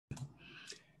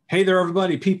Hey there,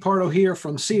 everybody. Pete Pardo here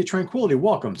from Sea of Tranquility.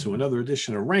 Welcome to another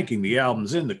edition of Ranking the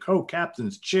Albums in the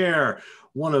Co-Captain's Chair.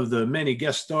 One of the many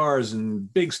guest stars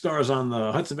and big stars on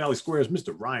the Hudson Valley Squares,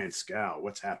 Mr. Ryan Skow.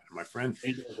 What's happening, my friend?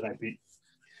 Hey, tonight, Pete.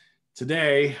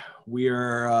 Today, we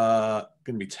are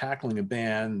going to be tackling a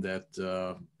band that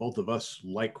both of us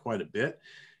like quite a bit.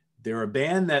 They're a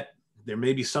band that there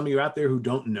may be some of you out there who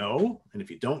don't know, and if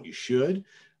you don't, you should.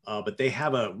 But they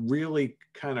have a really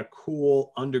kind of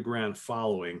cool underground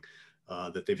following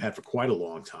that they've had for quite a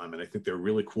long time. And I think they're a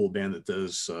really cool band that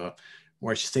does,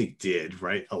 or I should say did,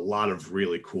 right? A lot of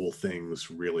really cool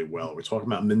things really well. We're talking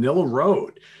about Manilla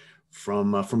Road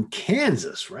from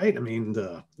Kansas, right? I mean,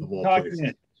 of all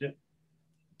places.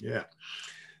 Yeah.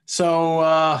 So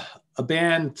a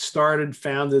band started,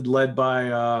 founded, led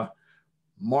by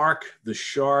Mark the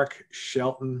Shark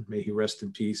Shelton, may he rest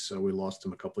in peace. So we lost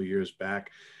him a couple of years back.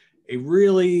 A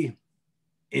really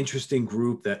interesting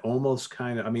group that almost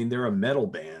kind of, I mean, they're a metal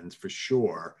band for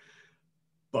sure,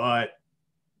 but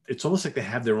it's almost like they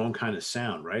have their own kind of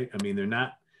sound, right? I mean, they're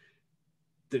not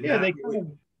they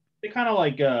kind of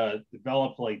like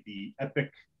developed like the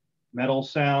epic metal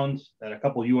sound that a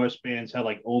couple US bands had,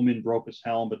 like Omen, Broke His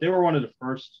Helm, but they were one of the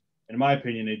first, in my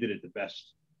opinion, they did it the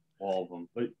best, all of them.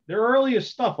 But their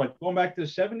earliest stuff, like going back to the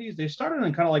 70s, they started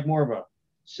in kind of like more of a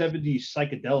 70s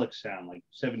psychedelic sound, like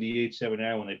 78,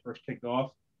 79 when they first kicked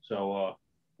off. So,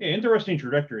 yeah, interesting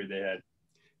trajectory they had.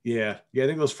 Yeah. I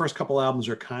think those first couple albums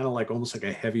are kind of like almost like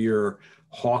a heavier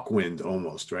Hawkwind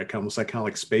almost, right? Almost like kind of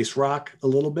like space rock a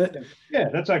little bit. Yeah,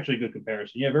 that's actually a good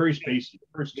comparison. Yeah, very spacey. The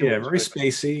first two, yeah, very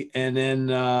spacey. And then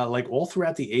like all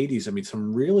throughout the 80s, I mean,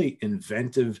 some really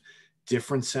inventive,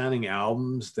 different sounding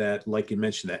albums that, like you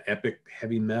mentioned, that epic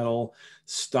heavy metal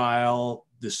style.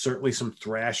 There's certainly some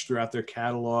thrash throughout their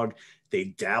catalog. They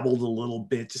dabbled a little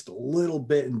bit, just a little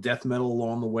bit in death metal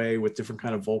along the way with different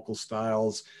kind of vocal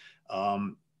styles.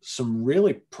 Some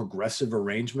really progressive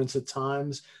arrangements at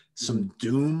times, some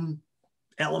doom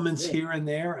elements here and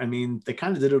there. I mean, they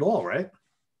kind of did it all, right?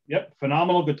 Yep,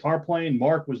 phenomenal guitar playing.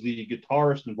 Mark was the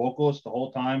guitarist and vocalist the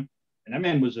whole time, and that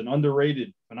man was an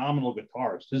underrated, phenomenal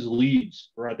guitarist. His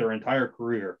leads throughout their entire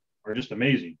career are just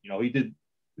amazing. You know, he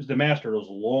was the master of those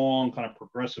long, kind of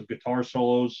progressive guitar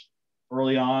solos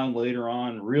early on, later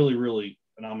on. Really, really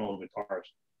phenomenal guitarist.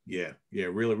 Yeah,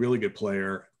 really, really good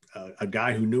player. A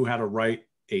guy who knew how to write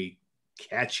a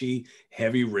catchy,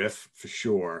 heavy riff for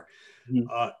sure.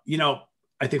 You know,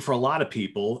 I think for a lot of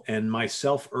people, and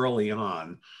myself early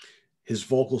on, his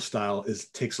vocal style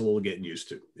takes a little getting used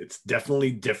to. It's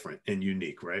definitely different and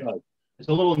unique, right? It's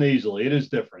a little nasally. It is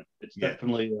different. It's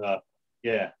definitely,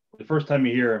 yeah. The first time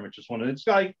you hear him, it's just one of it's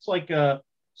like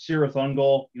Sirith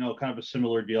Ungol, you know, kind of a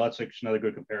similar deal. That's like another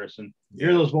good comparison. You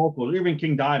hear those vocals, even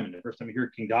King Diamond. The first time you hear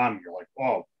King Diamond, you're like,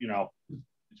 oh, you know,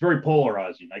 it's very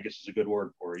polarizing, I guess is a good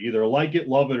word for it. Either like it,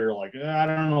 love it, or like, I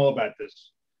don't know about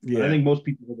this. Yeah. But I think most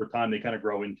people over time, they kind of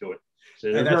grow into it.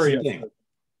 So they're very,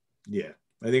 yeah.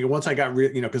 I think once I got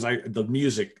you know, because the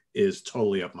music is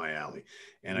totally up my alley.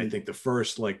 And I think the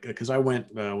first, like, because I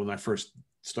went, when I first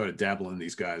started dabbling in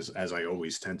these guys, as I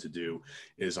always tend to do,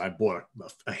 is I bought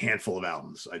a handful of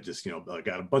albums. I just, you know, I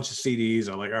got a bunch of CDs.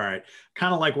 I'm like, all right,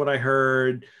 kind of like what I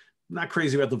heard. Not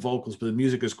crazy about the vocals, but the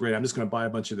music is great. I'm just going to buy a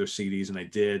bunch of their CDs. And I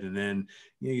did. And then,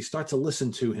 you know, you start to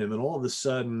listen to him and all of a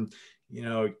sudden, you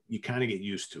know, you kind of get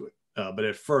used to it. But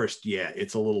at first, yeah,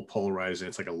 it's a little polarizing.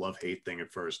 It's like a love-hate thing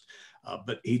at first.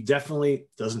 But he definitely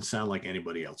doesn't sound like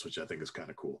anybody else, which I think is kind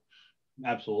of cool.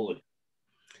 Absolutely.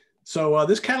 So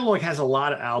this catalog has a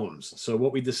lot of albums. So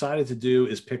what we decided to do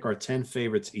is pick our 10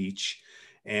 favorites each.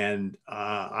 And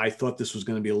I thought this was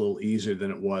going to be a little easier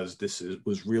than it was.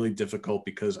 Was really difficult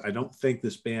because I don't think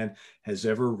this band has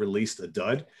ever released a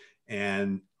dud.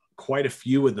 And quite a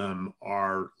few of them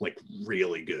are like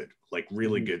really good,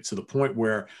 to the point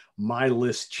where my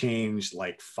list changed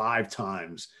like 5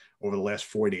 times over the last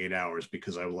 48 hours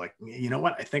because I was like, you know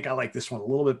what? I think I like this one a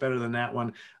little bit better than that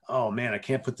one. Oh man, I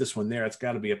can't put this one there. It's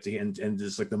got to be up to him. And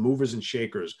there's like the movers and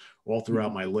shakers all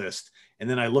throughout my list. And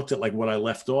then I looked at like what I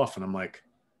left off and I'm like,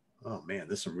 oh man,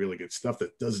 there's some really good stuff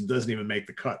that doesn't even make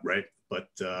the cut, right? But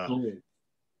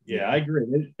yeah, I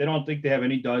agree. They don't think they have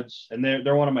any duds, and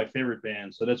they're one of my favorite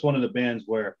bands. So that's one of the bands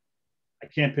where I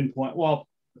can't pinpoint. Well,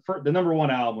 the number one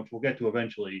album, which we'll get to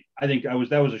eventually, I think that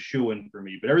was a shoe-in for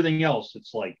me. But everything else,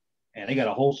 it's like, and they got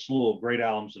a whole slew of great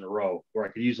albums in a row where I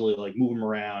could easily like move them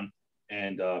around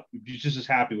and just as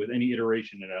happy with any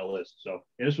iteration in that list. So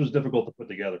yeah, this was difficult to put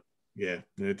together. Yeah,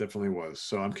 it definitely was.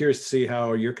 So I'm curious to see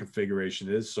how your configuration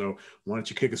is. So why don't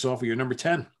you kick us off with your number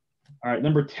 10? All right,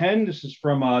 number 10, this is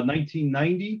from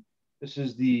 1990. This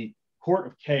is the Court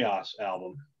of Chaos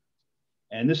album.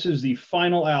 And this is the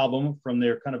final album from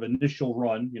their kind of initial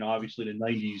run. You know, obviously the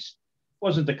 90s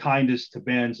wasn't the kindest to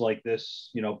bands like this,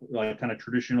 you know, like kind of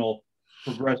traditional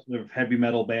progressive heavy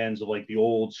metal bands of like the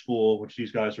old school, which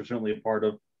these guys are certainly a part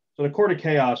of. So the Court of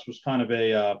Chaos was kind of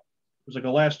it was like a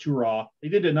last hurrah. They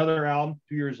did another album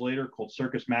 2 years later called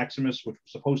Circus Maximus, which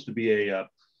was supposed to be a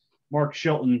Mark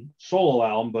Shelton solo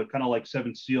album, but kind of like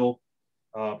Seven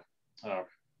Star,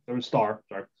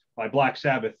 sorry, by Black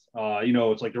Sabbath. You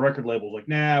know, it's like the record label's like,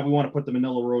 nah, we want to put the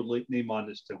Manilla Road name on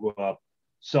this to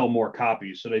sell more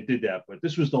copies. So they did that. But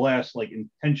this was the last like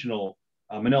intentional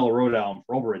Manilla Road album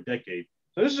for over a decade.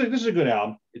 So this is a good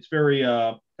album. It's very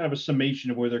kind of a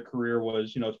summation of where their career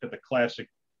was. You know, it's got the classic,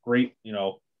 great, you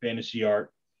know, fantasy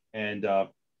art, and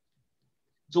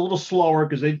it's a little slower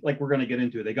because they, like we're going to get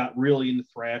into it, they got really into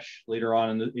thrash later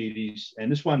on in the 80s,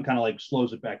 and this one kind of like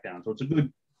slows it back down. So it's a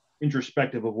good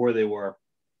introspective of where they were.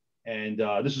 And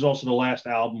this is also the last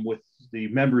album with the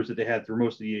members that they had through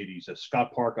most of the 80s,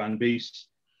 Scott Park on bass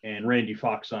and Randy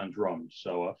Fox on drums.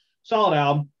 So solid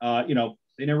album. You know,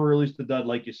 they never released the dud,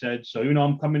 like you said. So even though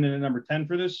I'm coming in at number 10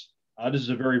 for this, this is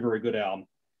a very, very good album.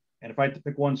 And if I had to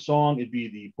pick one song, it'd be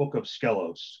the Book of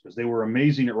Skelos, because they were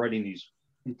amazing at writing these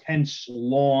intense,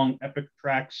 long, epic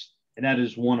tracks. And that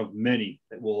is one of many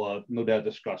that we'll no doubt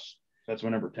discuss. That's my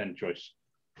number 10 choice.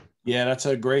 Yeah, that's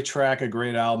a great track, a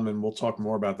great album, and we'll talk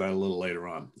more about that a little later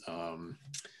on.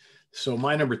 So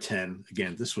my number 10,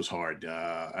 again, this was hard.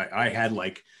 I had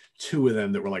like two of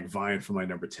them that were like vying for my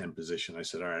number 10 position. I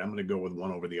said, all right, I'm going to go with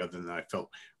one over the other. And I felt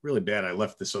really bad. I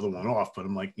left this other one off, but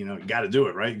I'm like, you know, you got to do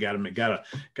it, right? You got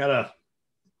to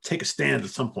take a stand at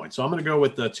some point. So I'm going to go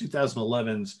with the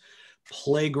 2011's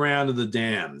Playground of the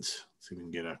Damned. So we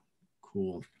can get a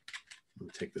cool, let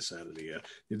me take this out of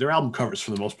their album covers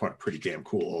for the most part pretty damn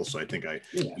cool. Also, I think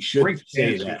we should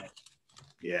say that.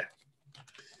 Yeah.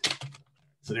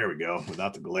 So there we go.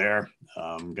 Without the glare,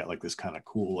 got like this kind of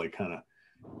cool, like kind of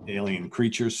alien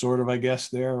creatures, sort of, I guess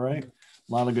there, right?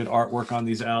 A lot of good artwork on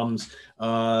these albums.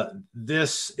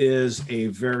 This is a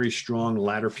very strong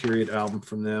latter period album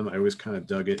from them. I always kind of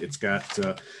dug it. It's got,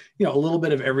 you know, a little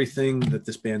bit of everything that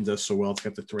this band does so well. It's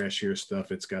got the thrashier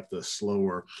stuff. It's got the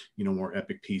slower, you know, more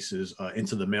epic pieces.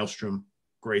 Into the Maelstrom,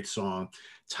 great song.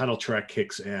 Title track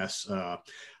kicks ass.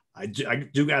 I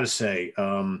do got to say,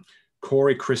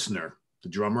 Corey Christner, the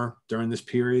drummer during this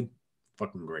period,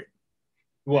 fucking great.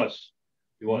 He was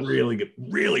really good,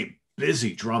 really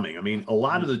busy drumming. I mean, a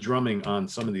lot of the drumming on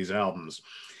some of these albums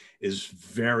is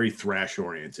very thrash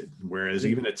oriented, whereas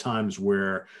even at times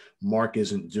where Mark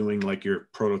isn't doing like your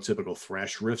prototypical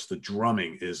thrash riffs, the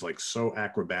drumming is like so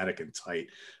acrobatic and tight.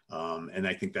 And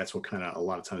I think that's what kind of a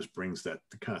lot of times brings that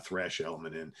the kind of thrash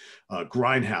element in.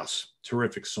 Grindhouse,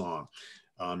 terrific song.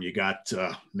 You got,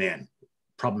 man,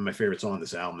 probably my favorite song on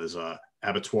this album is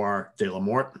Abattoir de la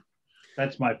Mort.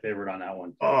 That's my favorite on that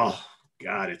one. Oh,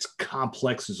 God, it's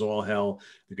complex as all hell.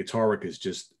 The guitar work is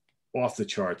just off the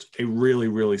charts. A really,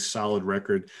 really solid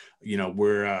record. You know,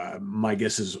 where my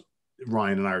guess is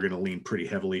Ryan and I are going to lean pretty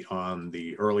heavily on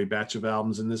the early batch of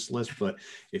albums in this list. But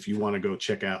if you want to go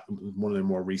check out one of their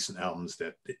more recent albums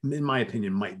that, in my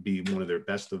opinion, might be one of their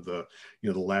best of the, you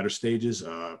know, the latter stages,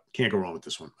 can't go wrong with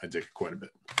this one. I dig it quite a bit.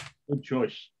 Good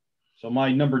choice. So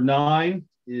my number 9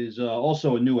 is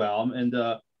also a new album.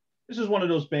 And this is one of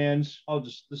those bands.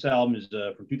 This album is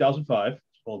from 2005. It's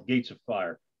called Gates of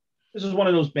Fire. This is one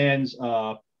of those bands.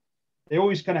 They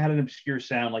always kind of had an obscure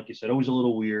sound, like you said, always a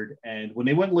little weird. And when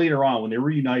they went later on, when they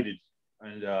reunited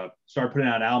and started putting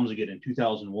out albums again in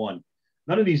 2001,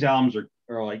 none of these albums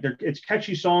are like, it's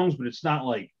catchy songs, but it's not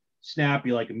like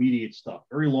snappy, like immediate stuff.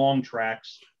 Very long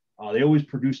tracks. They always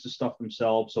produced the stuff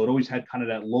themselves, so it always had kind of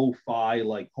that lo-fi,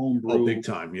 like homebrew. Oh, big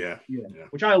time, yeah.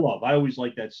 Which I love. I always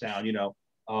like that sound, you know.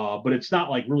 But it's not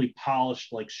like really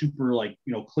polished, like super, like,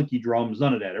 you know, clicky drums.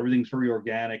 None of that. Everything's very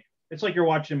organic. It's like you're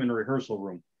watching them in a rehearsal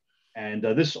room. And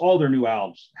all their new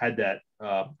albums had that.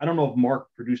 I don't know if Mark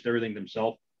produced everything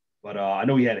himself, but I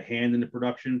know he had a hand in the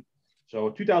production. So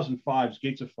 2005's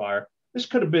Gates of Fire. This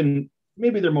could have been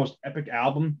maybe their most epic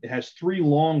album. It has 3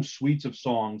 long suites of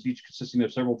songs, each consisting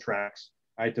of several tracks.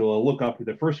 I had to look up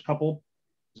the first couple.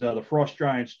 The Frost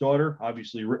Giant's Daughter,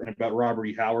 obviously written about Robert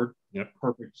E. Howard. Yep.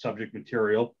 Perfect subject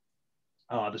material.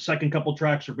 The second couple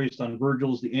tracks are based on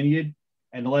Virgil's The Aeneid,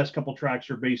 and the last couple tracks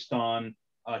are based on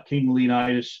King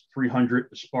Leonidas, 300,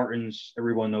 the Spartans.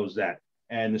 Everyone knows that.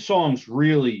 And the songs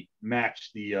really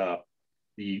match the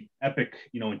epic,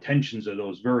 you know, intentions of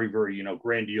those very, very, you know,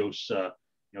 grandiose, you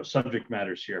know, subject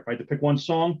matters here. If I had to pick one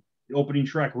song, the opening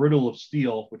track, Riddle of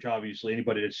Steel, which obviously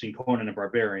anybody that's seen Conan the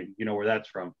Barbarian, you know where that's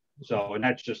from. So, and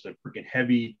that's just a freaking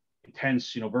heavy,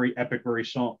 intense, you know, very epic, very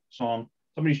song.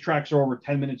 Some of these tracks are over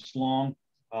 10 minutes long,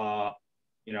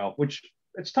 which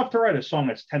it's tough to write a song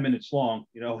that's 10 minutes long,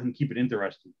 and keep it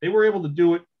interesting. They were able to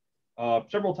do it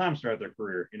several times throughout their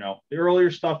career. The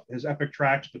earlier stuff has epic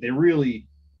tracks, but they really,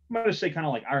 I'm going to say kind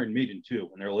of like Iron Maiden too,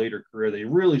 in their later career, they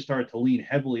really started to lean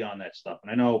heavily on that stuff.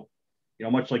 And I know,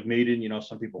 much like Maiden,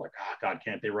 some people are like, oh, God,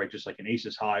 can't they write just like an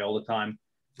Aces High all the time?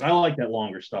 But I like that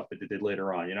longer stuff that they did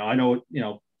later on. I know,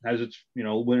 has its,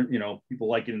 people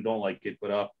like it and don't like it,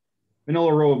 but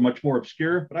Manilla Road, much more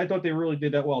obscure, but I thought they really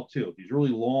did that well too. These really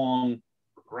long,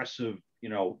 progressive,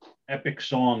 epic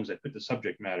songs that fit the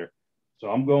subject matter. So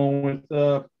I'm going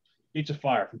with Gates of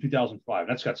Fire from 2005.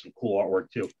 That's got some cool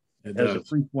artwork too. It has the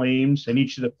 3 flames, and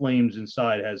each of the flames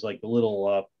inside has like the little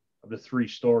of the 3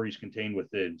 stories contained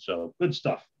within. So good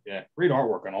stuff. Yeah, great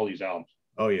artwork on all these albums.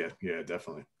 Oh yeah,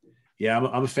 definitely. Yeah,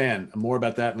 I'm a fan. More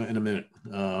about that in a minute.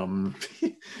 I'm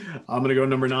going to go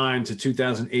number 9 to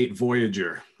 2008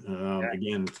 Voyager.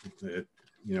 Again,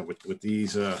 with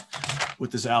these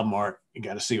with this album art, you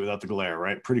got to see it without the glare,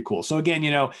 right? Pretty cool. So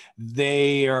again,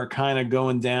 they are kind of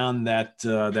going down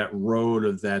that road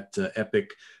of that epic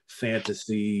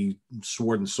fantasy,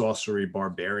 sword and sorcery,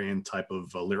 barbarian type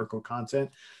of lyrical content,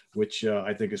 which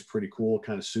I think is pretty cool.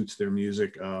 Kind of suits their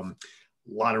music. A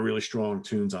lot of really strong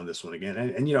tunes on this one again.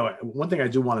 And one thing I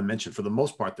do want to mention, for the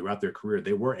most part throughout their career,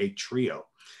 they were a trio.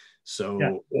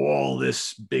 So all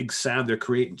this big sound they're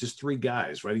creating, just 3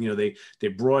 guys, right? They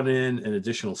brought in an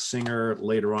additional singer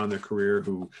later on in their career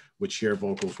who would share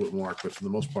vocals with Mark, but for the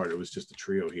most part, it was just a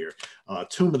trio here.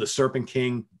 Tomb of the Serpent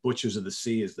King, Butchers of the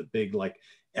Sea is the big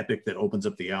epic that opens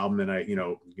up the album.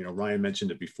 And Ryan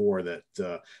mentioned it before that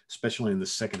especially in the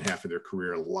second half of their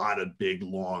career, a lot of big,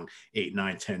 long 8,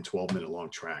 9, 10, 12-minute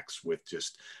long tracks with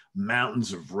just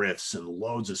mountains of riffs and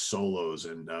loads of solos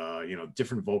and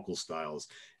different vocal styles.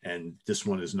 And this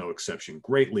one is no exception.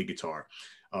 Great lead guitar.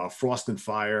 Frost and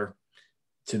Fire,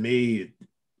 to me,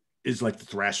 is like the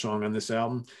thrash song on this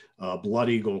album. Blood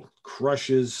Eagle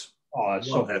crushes. Oh, that's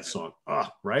so that song.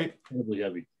 Right? Incredibly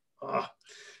heavy.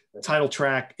 Title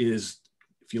track is,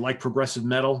 if you like progressive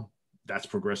metal, that's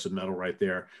progressive metal right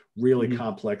there. Really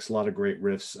complex, a lot of great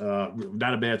riffs.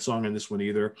 Not a bad song on this one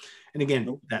either. And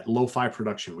again, that lo-fi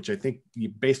production, which I think you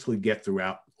basically get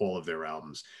throughout all of their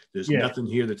albums. There's nothing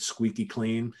here that's squeaky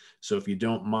clean. So if you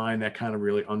don't mind that kind of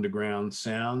really underground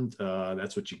sound,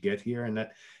 that's what you get here. And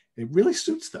that it really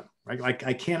suits them, right? Like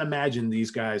I can't imagine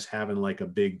these guys having like a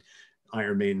big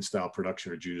Iron Maiden style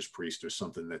production or Judas Priest or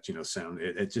something that, sound,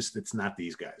 it's not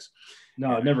these guys.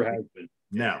 No, it never has been.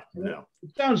 No.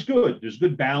 It sounds good. There's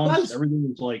good balance. Everything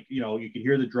is like, you can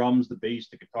hear the drums, the bass,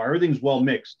 the guitar, everything's well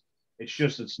mixed.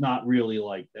 It's not really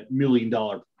like that $1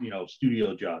 million,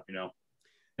 studio job,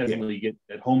 definitely get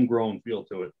that homegrown feel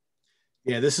to it.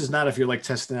 Yeah, this is not if you're like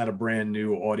testing out a brand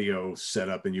new audio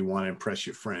setup and you want to impress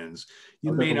your friends.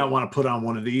 You may not want to put on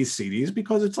one of these CDs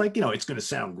because it's like, it's going to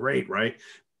sound great, right?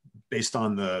 Based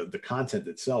on the content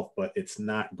itself, but it's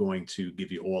not going to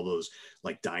give you all those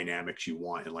like dynamics you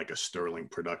want in like a sterling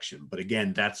production. But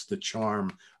again, that's the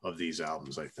charm of these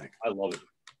albums, I think. I love it.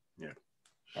 Yeah.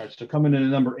 All right, so coming in at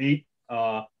number 8,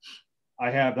 I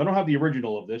don't have the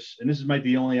original of this, and this might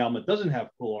be the only album that doesn't have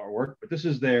cool artwork, but this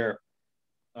is their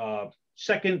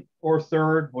second or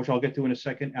third, which I'll get to in a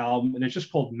second, album, and it's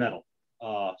just called Metal.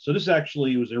 So this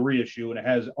actually was a reissue, and it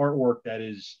has artwork that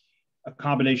is a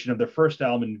combination of their first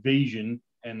album, Invasion,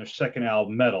 and their second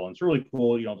album, Metal. And it's really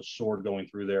cool, the sword going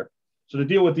through there. So the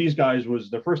deal with these guys was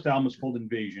their first album was called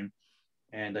Invasion,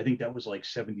 and I think that was like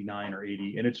 79 or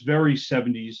 80. And it's very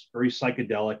 70s, very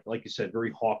psychedelic, like you said,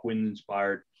 very Hawkwind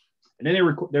inspired. And then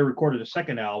they recorded a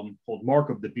second album called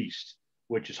Mark of the Beast,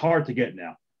 which is hard to get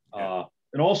now.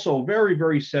 And also very,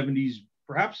 very 70s,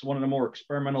 perhaps one of the more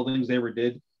experimental things they ever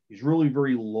did. He's really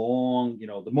very long,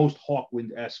 the most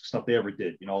Hawkwind-esque stuff they ever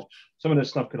did. Some of this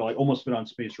stuff could like almost fit on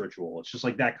Space Ritual. It's just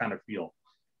like that kind of feel.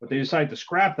 But they decided to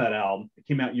scrap that album. It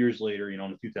came out years later, in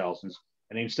the 2000s,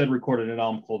 and they instead recorded an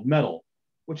album called Metal,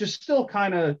 which is still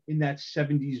kind of in that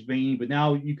 70s vein, but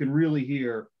now you can really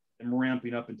hear them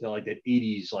ramping up into like that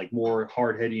 80s, like more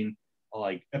hard-hitting,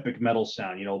 like epic metal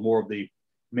sound, more of the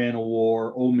Man of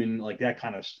War, Omen, like that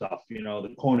kind of stuff,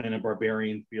 the Conan and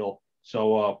Barbarian feel.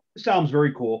 So this album's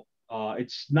very cool.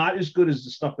 It's not as good as the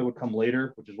stuff that would come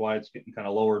later, which is why it's getting kind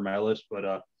of lower in my list.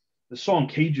 But the song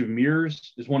Cage of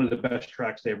Mirrors is one of the best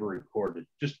tracks they ever recorded.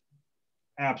 Just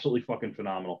absolutely fucking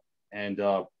phenomenal. And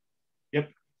the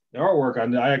artwork,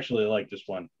 I actually like this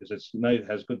one because it's nice,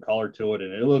 has good color to it,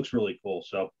 and it looks really cool.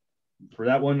 So for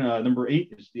that one, number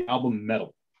 8 is the album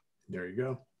Metal. There you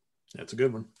go. That's a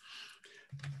good one.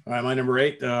 All right, my number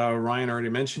 8, Ryan already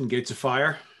mentioned, Gates of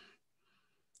Fire.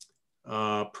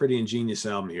 Pretty ingenious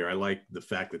album here. I like the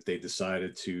fact that they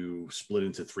decided to split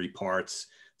into 3 parts.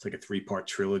 It's like a 3-part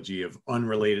trilogy of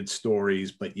unrelated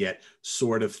stories, but yet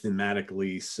sort of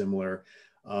thematically similar.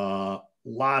 A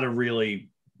lot of really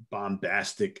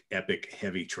bombastic, epic,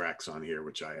 heavy tracks on here,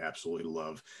 which I absolutely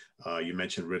love. You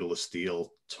mentioned Riddle of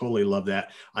Steel. Totally love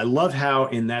that. I love how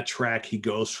in that track he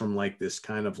goes from like this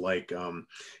kind of like,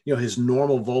 his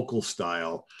normal vocal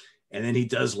style. And then he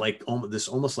does like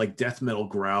almost like death metal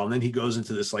growl. And then he goes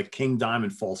into this like King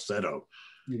Diamond falsetto,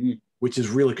 which is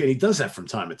really good. He does that from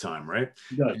time to time, right?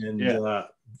 He does. And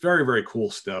very, very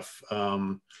cool stuff.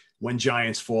 When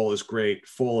Giants Fall is great.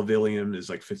 Fall of Ilium is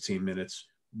like 15 minutes.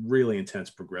 Really intense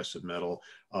progressive metal.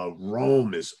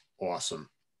 Rome is awesome.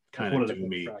 Kind of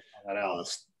doomy.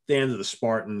 Stand of the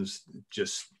Spartans,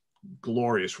 just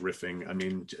glorious riffing. I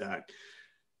mean,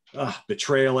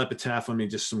 Betrayal, Epitaph. I mean,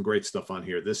 just some great stuff on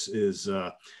here. This is,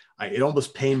 it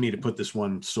almost pained me to put this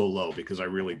one so low because I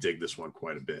really dig this one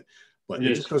quite a bit. But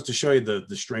it just goes to show you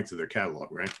the strength of their catalog,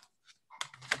 right?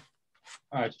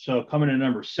 All right, so coming in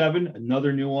number 7,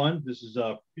 another new one. This is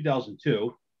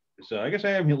 2002. So I guess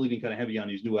I am leading kind of heavy on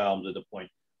these new albums at the point.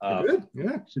 Good,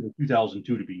 yeah.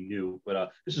 2002 to be new,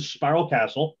 but this is Spiral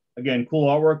Castle. Again, cool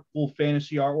artwork, cool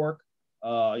fantasy artwork.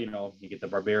 You get the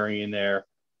barbarian there,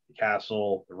 the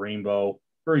castle, the rainbow,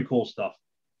 very cool stuff.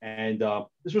 And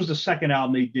this was the second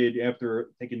album they did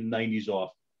after taking the 90s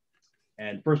off.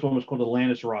 And the first one was called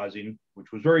Atlantis Rising,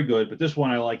 which was very good. But this one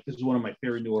I like. This is one of my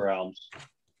favorite newer albums.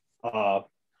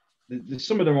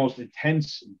 Some of the most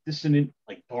intense, dissonant,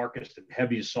 like darkest and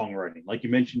heaviest songwriting. Like you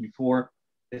mentioned before,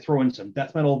 they throw in some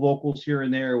death metal vocals here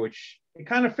and there, which it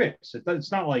kind of fits.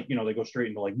 It's not like, they go straight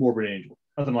into like Morbid Angel,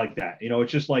 nothing like that.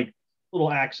 It's just like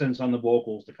little accents on the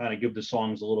vocals to kind of give the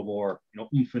songs a little more,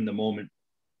 oomph in the moment.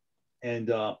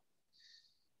 And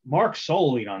Mark's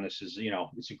soloing on this is,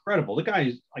 it's incredible. The guy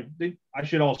is like, I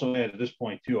should also add at this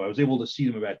point too, I was able to see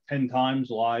them about 10 times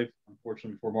live,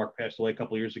 unfortunately, before Mark passed away a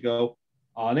couple of years ago.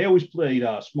 They always played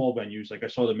small venues. Like I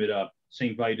saw them at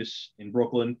St. Vitus in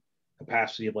Brooklyn,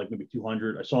 capacity of like maybe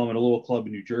 200. I saw them at a little club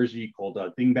in New Jersey called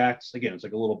Dingbats. Again, it's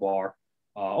like a little bar.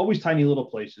 Always tiny little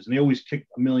places, and they always kicked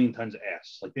a million tons of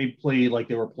ass. Like they played like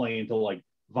they were playing to like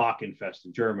Wackenfest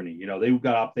in Germany. They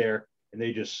got up there and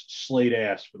they just slayed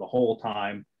ass for the whole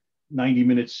time.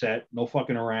 90-minute set, no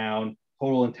fucking around,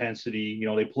 total intensity.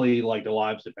 They played like their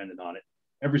lives depended on it.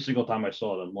 Every single time I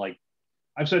saw them, like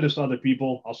I've said this to other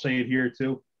people, I'll say it here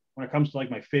too. When it comes to like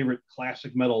my favorite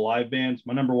classic metal live bands,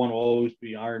 my number 1 will always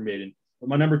be Iron Maiden. But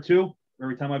my number 2,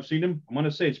 every time I've seen them, I'm going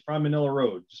to say it's probably Manilla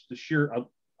Road. Just the sheer,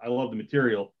 I love the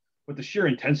material, but the sheer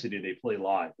intensity they play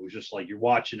live. It was just like you're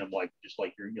watching them, like just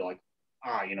like you're like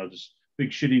just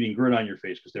big shit-eating grin on your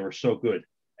face because they were so good,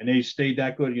 and they stayed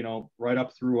that good, right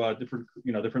up through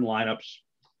different lineups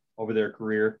over their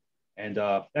career. And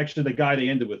actually, the guy they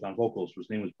ended with on vocals, his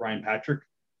name was Brian Patrick.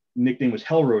 Nickname was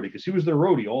Hell Roadie because he was their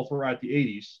roadie all throughout the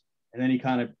 80s. And then he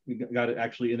kind of got it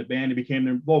actually in the band and became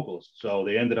their vocalist. So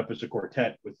they ended up as a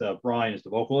quartet with Brian as the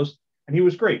vocalist. And he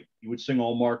was great. He would sing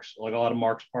all Mark's, like a lot of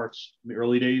Mark's parts in the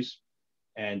early days.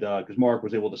 And because Mark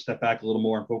was able to step back a little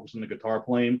more and focus on the guitar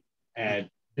playing and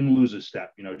didn't lose his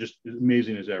step, just as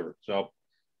amazing as ever. So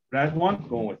that one,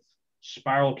 going with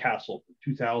Spiral Castle from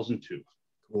 2002.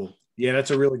 Cool. Yeah,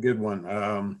 that's a really good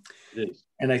one. It is.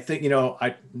 And I think,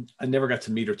 I never got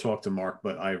to meet or talk to Mark,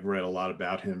 but I've read a lot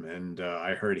about him. And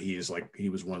I heard he was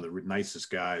one of the nicest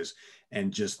guys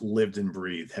and just lived and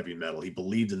breathed heavy metal. He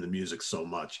believed in the music so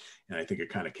much. And I think it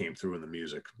kind of came through in the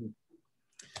music.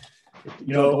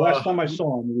 The last time I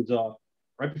saw him was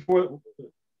right before,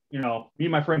 me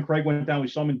and my friend Craig went down. We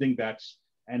saw him in Dingbats.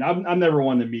 And I'm never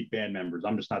one to meet band members.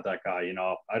 I'm just not that guy,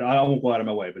 I won't go out of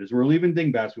my way. But as we're leaving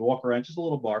Dingbats, we walk around, just a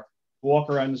little bar, walk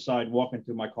around the side, walk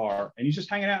into my car, and he's just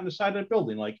hanging out on the side of the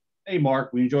building like, hey,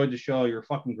 Mark, we enjoyed the show. You're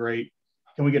fucking great.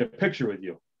 Can we get a picture with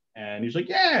you? And he's like,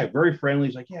 yeah, very friendly.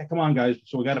 He's like, yeah, come on, guys.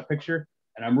 So we got a picture.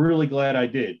 And I'm really glad I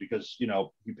did because,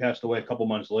 he passed away a couple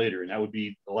months later, and that would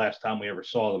be the last time we ever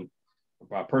saw them.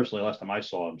 Personally, last time I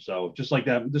saw him. So just like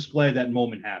that, I'm just glad that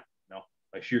moment happened,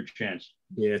 by sheer chance.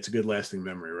 Yeah, it's a good lasting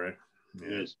memory, right? Yeah.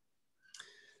 It is.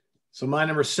 So my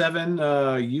number 7,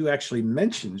 you actually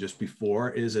mentioned just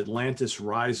before, is Atlantis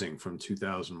Rising from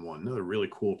 2001. Another really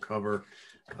cool cover.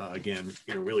 Again,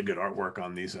 really good artwork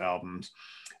on these albums.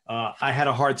 I had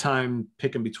a hard time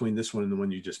picking between this one and the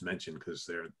one you just mentioned because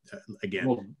they're,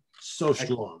 again, so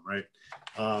strong,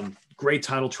 right? Great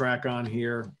title track on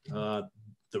here. The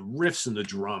riffs and the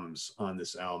drums on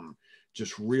this album,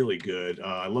 just really good.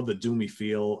 I love the doomy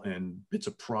feel and bits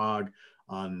of prog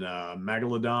on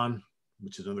Megalodon,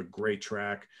 which is another great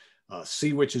track.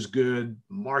 Sea Witch is good.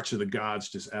 March of the Gods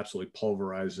just absolutely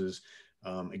pulverizes.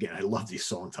 Again, I love these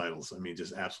song titles. I mean,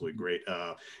 just absolutely great.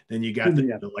 Then you got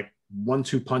the like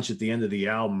 1-2 punch at the end of the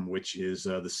album, which is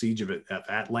the Siege of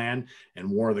Atlan and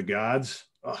War of the Gods.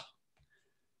 Oh,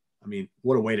 I mean,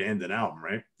 what a way to end an album,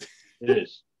 right? It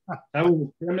is. That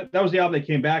was the album they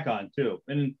came back on too,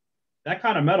 and that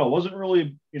kind of metal wasn't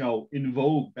really, in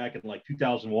vogue back in like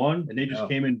 2001, and they just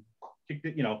came in,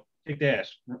 kicked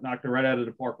ass, knocked it right out of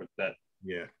the park with that.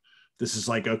 Yeah. This is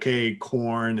like, okay,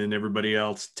 Korn and everybody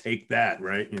else, take that,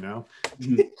 right?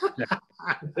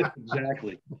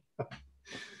 Exactly.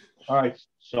 All right.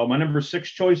 So my number 6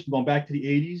 choice, going back to the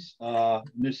 80s.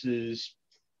 This is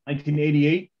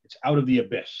 1988. It's Out of the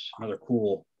Abyss. Another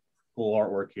cool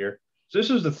artwork here. So this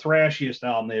is the thrashiest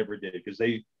album they ever did, because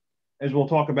they, as we'll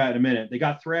talk about in a minute, they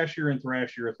got thrashier and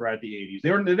thrashier throughout the 80s.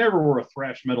 They never were a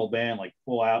thrash metal band, like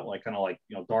full out, like kind of like,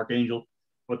 Dark Angel,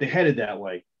 but they headed that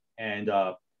way. And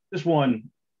this one,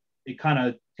 it kind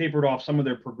of tapered off some of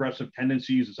their progressive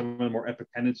tendencies and some of their more epic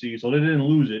tendencies. So they didn't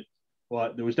lose it,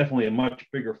 but there was definitely a much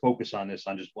bigger focus on this,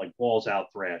 on just like balls out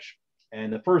thrash.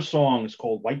 And the first song is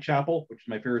called Whitechapel, which is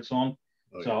my favorite song.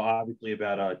 Okay. So obviously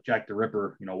about Jack the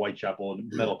Ripper, Whitechapel, in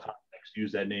metal context,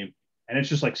 use that name. And it's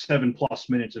just like 7+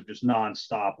 minutes of just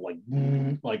nonstop,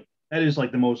 like that is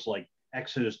like the most like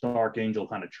Exodus Dark Angel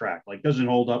kind of track. Like doesn't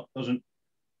hold up, doesn't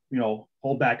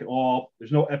hold back at all.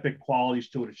 There's no epic qualities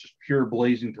to it. It's just pure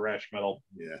blazing thrash metal.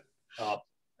 Yeah.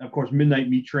 And of course, Midnight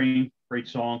Meat Train, great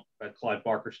song, that Clive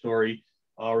Barker story.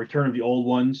 Return of the Old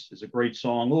Ones is a great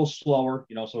song, a little slower,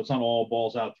 so it's not all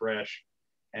balls out thrash.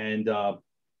 And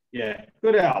yeah,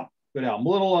 good album. A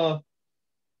little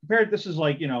compared, this is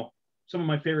like, some of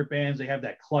my favorite bands, they have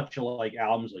that clutch of like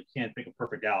albums, like can't pick a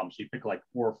perfect album. So you pick like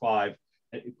 4 or 5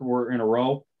 in a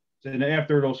row. And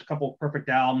after those couple perfect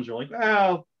albums, you're like,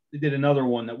 well, they did another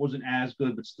one that wasn't as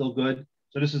good, but still good.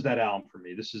 So this is that album for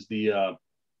me. This is the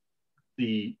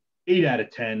 8 out of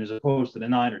 10 as opposed to the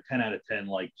 9 or 10 out of 10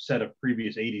 like set of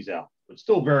previous 80s albums, but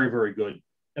still very, very good.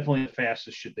 Definitely the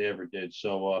fastest shit they ever did.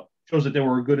 So shows that they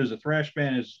were good as a thrash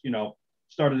band, as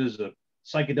started as a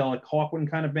psychedelic Hawkwind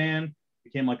kind of band,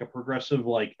 became like a progressive,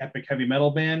 like epic heavy metal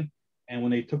band. And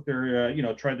when they took their,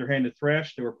 tried their hand at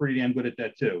thrash, they were pretty damn good at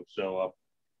that too. So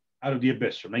Out of the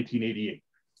Abyss from 1988.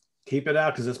 Keep it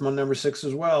out, because that's my number 6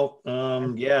 as well.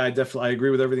 Yeah, I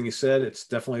agree with everything you said. It's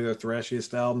definitely their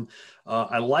thrashiest album.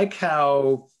 I like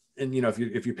how, and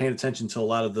if you're paying attention to a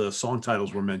lot of the song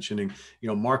titles we're mentioning,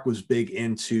 Mark was big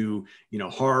into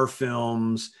horror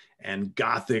films and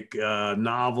gothic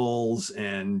novels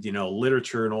and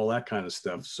literature and all that kind of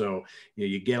stuff. So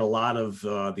you get a lot of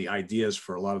the ideas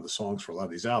for a lot of the songs for a lot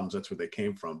of these albums. That's where they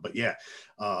came from. But yeah,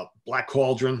 Black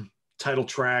Cauldron, title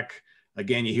track.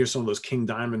 Again, you hear some of those King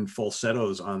Diamond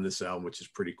falsettos on this album, which is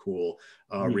pretty cool.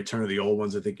 Return of the Old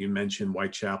Ones, I think you mentioned,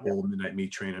 Whitechapel, Midnight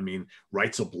Meat Train. I mean,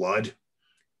 Rites of Blood,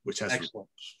 which has some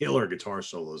killer guitar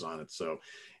solos on it. So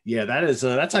yeah,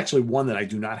 that's actually one that I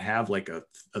do not have like a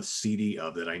CD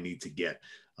of that I need to get.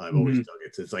 I've always dug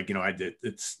it. It's like,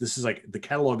 this is like, the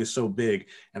catalog is so big,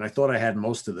 and I thought I had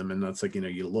most of them. And that's like,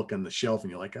 you look on the shelf and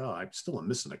you're like, oh, I still am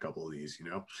missing a couple of these,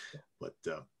 but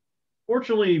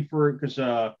fortunately because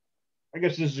I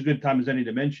guess this is a good time as any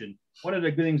to mention, one of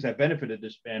the good things that benefited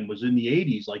this band was in the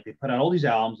 80s, like they put out all these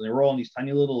albums and they were all on these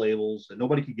tiny little labels and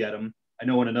nobody could get them. I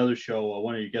know in another show,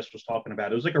 one of your guests was talking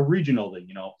about, it was like a regional thing,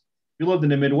 If you lived in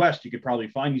the Midwest, you could probably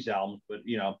find these albums, but,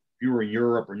 if you were in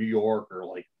Europe or New York or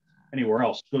like anywhere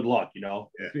else, good luck, Yeah.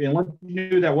 Unless you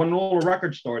knew that one little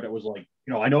record store that was like,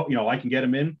 I know, I can get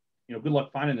them in, good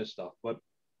luck finding this stuff. But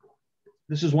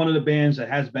this is one of the bands that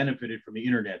has benefited from the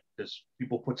internet, because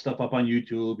people put stuff up on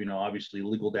YouTube, obviously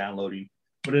legal downloading,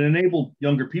 but it enabled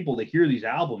younger people to hear these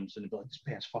albums and be like, this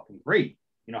band's fucking great.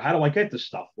 How do I get this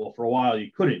stuff? Well, for a while you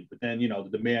couldn't, but then, the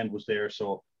demand was there.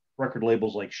 So record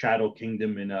labels like Shadow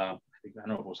Kingdom and I don't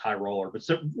know if it was High Roller, but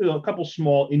a couple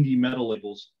small indie metal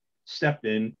labels stepped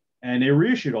in and they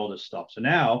reissued all this stuff. So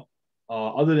now,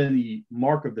 other than the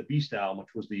Mark of the Beast album,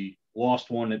 which was the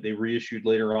lost one that they reissued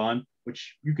later on,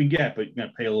 which you can get, but you're going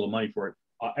to pay a little money for it.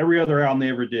 Every other album they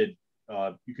ever did,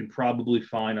 you can probably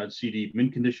find on CD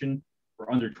mint condition for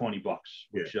under $20,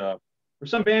 which for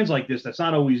some bands like this, that's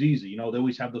not always easy. They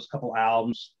always have those couple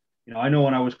albums. I know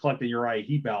when I was collecting Uriah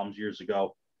Heep albums years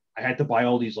ago, I had to buy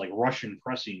all these like Russian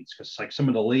pressings, because like some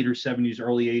of the later 70s,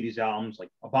 early 80s albums, like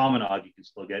Abominog, you can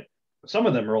still get, but some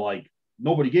of them are like,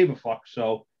 nobody gave a fuck.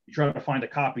 So you try to find a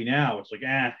copy now, it's like,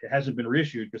 it hasn't been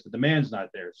reissued because the demand's not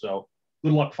there. So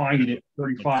good luck finding it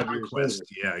 35 years later.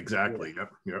 Yeah, exactly.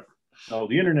 Yep. So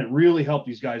the internet really helped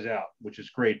these guys out, which is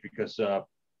great because, so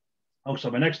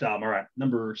my next album, all right,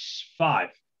 number 5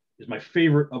 is my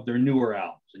favorite of their newer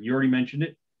albums. And you already mentioned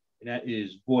it, and that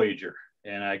is Voyager.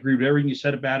 And I agree with everything you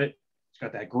said about it. It's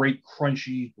got that great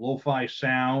crunchy lo-fi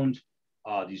sound,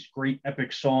 these great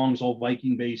epic songs, all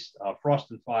Viking-based.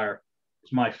 Frost and Fire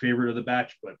is my favorite of the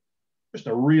batch, but just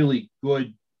a really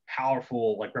good,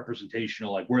 powerful, like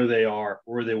representational, like where they are,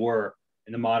 where they were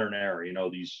in the modern era.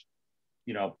 These,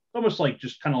 almost like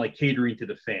just kind of like catering to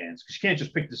the fans, because you can't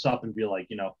just pick this up and be like,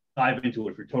 dive into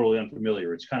it if you're totally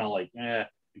unfamiliar. It's kind of like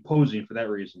imposing for that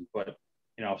reason. But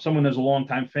if someone is a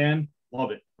longtime fan,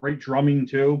 love it. Great drumming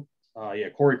too.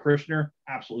 Corey Krishner,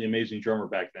 absolutely amazing drummer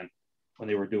back then when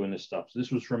they were doing this stuff. So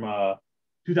this was from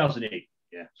 2008.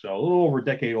 Yeah, so a little over a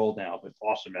decade old now, but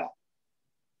awesome album.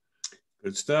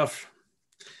 Good stuff.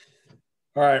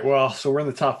 All right, well, so we're in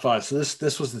the top 5. So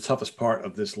this was the toughest part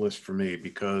of this list for me,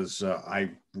 because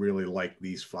I really like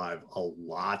these 5 a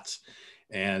lot,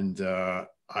 and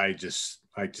I just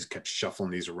kept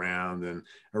shuffling these around. And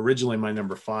originally my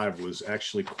number 5 was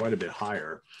actually quite a bit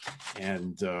higher,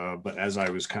 and but as I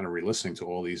was kind of re-listening to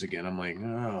all these again, I'm like,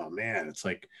 oh man, it's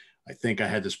like I think I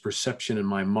had this perception in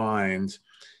my mind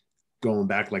going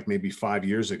back like maybe 5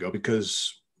 years ago,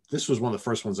 because this was one of the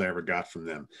first ones I ever got from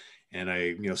them.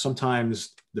 And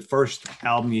sometimes the first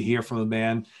album you hear from a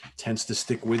band tends to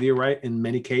stick with you, right? In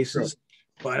many cases. Sure.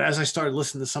 But as I started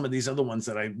listening to some of these other ones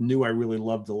that I knew I really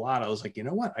loved a lot, I was like, you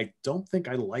know what? I don't think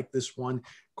I like this one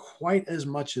quite as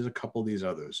much as a couple of these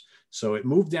others. So it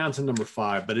moved down to number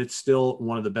 5, but it's still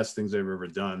one of the best things they've ever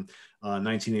done.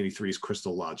 1983's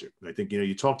Crystal Logic. I think,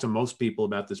 you talk to most people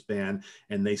about this band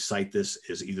and they cite this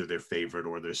as either their favorite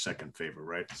or their second favorite,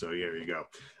 right? So yeah, there you go.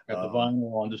 Got the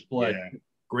vinyl on display. Yeah.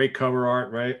 Great cover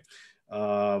art, right?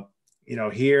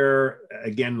 Here,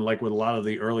 again, like with a lot of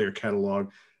the earlier catalog,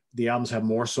 the albums have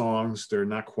more songs. They're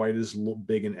not quite as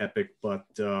big and epic, but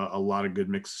a lot of good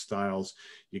mixed styles.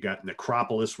 You got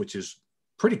Necropolis, which is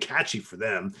pretty catchy for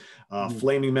them.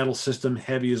 Flaming Metal System,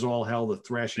 Heavy as All Hell, the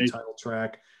thrashy title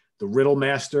track. The Riddle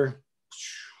Master,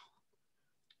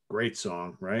 great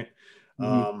song, right?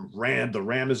 Ram, the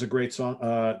Ram is a great song.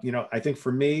 I think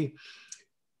for me,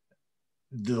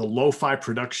 the lo-fi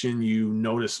production you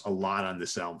notice a lot on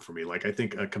this album for me. Like I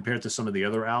think compared to some of the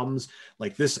other albums,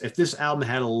 like this, if this album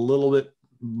had a little bit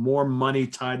more money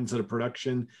tied into the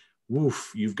production,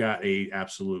 woof, you've got a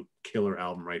absolute killer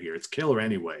album right here. It's killer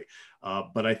anyway,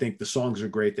 but I think the songs are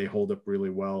great. They hold up really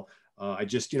well. I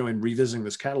just, in revisiting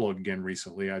this catalog again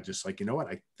recently, I just like, what,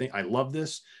 I think I love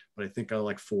this, but I think I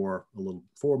like 4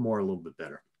 more a little bit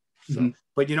better. So,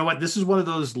 but you know what? This is one of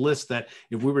those lists that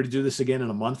if we were to do this again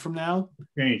in a month from now,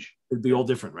 it'd be all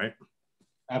different, right?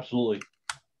 Absolutely.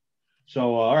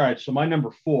 So, all right. So my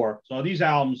number 4. So these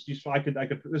albums, I could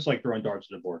this is like throwing darts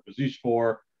at the board, because these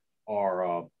 4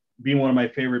 are being one of my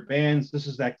favorite bands. This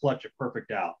is that clutch of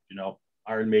perfect albums.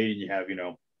 Iron Maiden. You have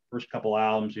first couple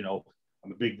albums.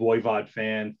 I'm a big Voivod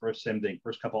fan. Same thing.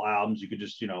 First couple albums, you could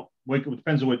just wake up.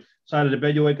 Depends on what side of the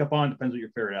bed you wake up on. Depends what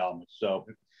your favorite album is. So.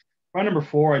 My number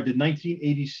 4, I did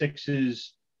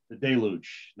 1986's The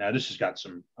Deluge. Now, this has got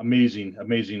some amazing,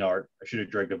 amazing art. I should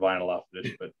have dragged the vinyl out for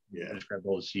this, but yeah, I just grabbed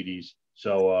all the CDs.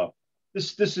 So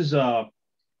this is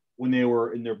when they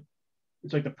were in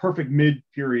it's like the perfect mid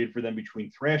period for them between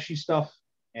thrashy stuff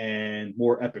and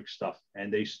more epic stuff.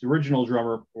 And the original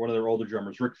drummer, one of their older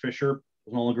drummers, Rick Fisher,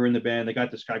 was no longer in the band. They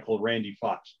got this guy called Randy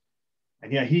Fox.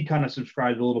 And yeah, he kind of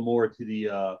subscribed a little more to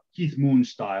the Keith Moon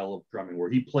style of drumming, where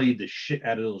he played the shit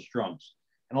out of those drums.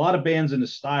 And a lot of bands in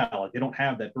this style, like they don't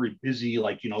have that very busy,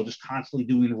 like, just constantly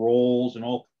doing rolls and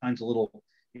all kinds of little,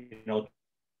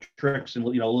 tricks and,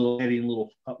 little adding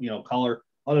little, color.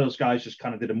 A lot of those guys just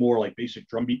kind of did a more like basic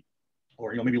drum beat,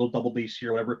 or, maybe a little double bass here,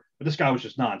 or whatever. But this guy was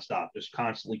just nonstop, just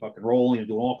constantly fucking rolling and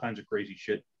doing all kinds of crazy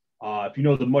shit. If you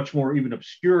know the much more even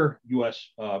obscure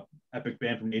U.S. Epic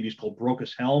band from the 80s called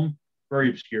Brokus Helm, very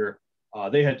obscure.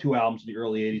 They had 2 albums in the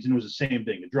early 80s, and it was the same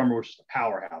thing. The drummer was just a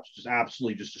powerhouse, just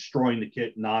absolutely just destroying the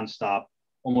kit nonstop,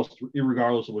 almost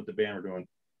irregardless of what the band were doing.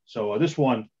 So this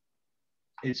one,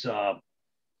 it's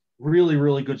really,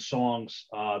 really good songs.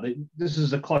 This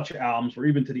is a clutch of albums where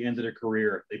even to the end of their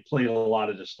career, they played a lot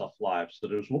of this stuff live. So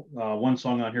there's one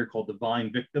song on here called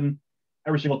Divine Victim.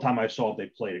 Every single time I saw it,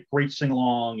 they played it. Great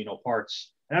sing-along,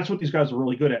 parts. And that's what these guys were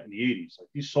really good at in the 80s. Like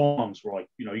these songs were like,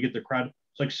 you get the crowd.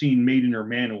 It's like seeing Maiden or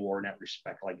Manowar in that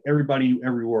respect. Like everybody knew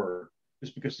every word,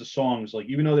 just because the songs, like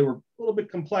even though they were a little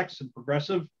bit complex and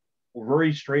progressive, were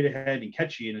very straight ahead and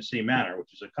catchy in the same manner,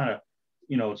 which is a kind of,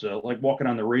 it's like walking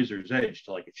on the razor's edge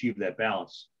to like achieve that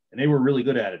balance. And they were really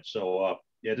good at it. So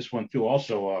yeah, this one too.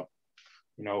 Also,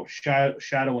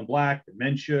 Shadow and Black,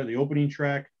 Dementia, the opening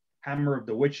track, Hammer of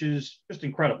the Witches, just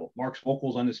incredible. Mark's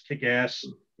vocals on this kick ass,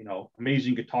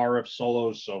 amazing guitar riff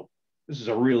solos. So this is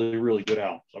a really, really good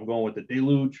album. So I'm going with The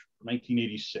Deluge from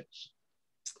 1986.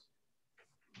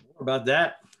 More about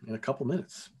that in a couple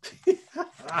minutes.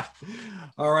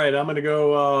 All right, I'm going to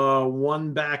go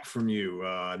one back from you.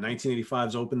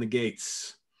 1985's Open the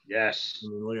Gates. Yes.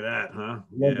 Look at that, huh?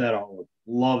 Love that artwork.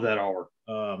 Love that artwork.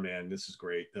 Oh, man, this is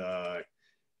great. This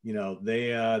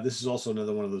is also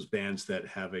another one of those bands that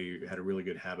had a really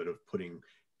good habit of putting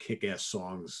kick-ass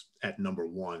songs at number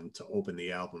one to open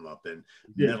the album up, and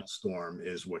Metal Storm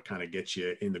is what kind of gets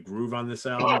you in the groove on this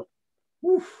album.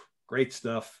 Woof, great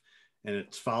stuff. And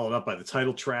it's followed up by the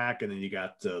title track, and then you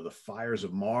got the Fires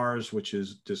of Mars, which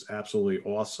is just absolutely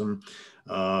awesome.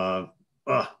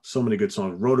 So many good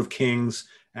songs. Road of Kings,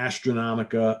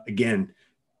 Astronomica, again,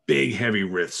 big heavy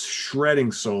riffs,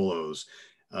 shredding solos.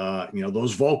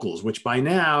 Those vocals, which by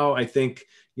now I think,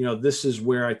 this is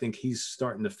where I think he's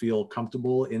starting to feel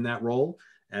comfortable in that role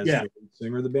as the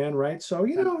singer of the band, right? So,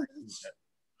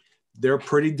 they're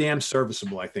pretty damn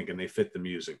serviceable, I think, and they fit the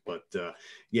music. But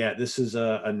this is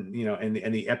and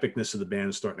the epicness of the band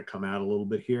is starting to come out a little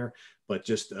bit here. But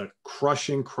just a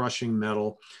crushing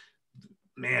metal,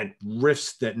 man,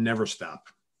 riffs that never stop,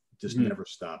 just never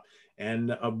stop,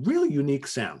 and a really unique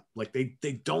sound. Like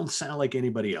they don't sound like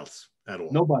anybody else at all.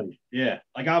 Nobody, yeah.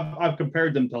 Like I've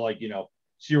compared them to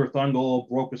Sierra Thungal,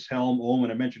 Brokus Helm,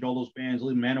 Omen. I mentioned all those bands,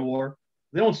 Lead Manowar.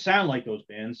 They don't sound like those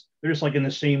bands. They're just in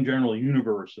the same general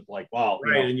universe of wow.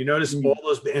 Right. And you notice all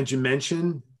those bands you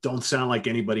mentioned don't sound like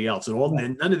anybody else at all.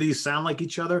 And none of these sound like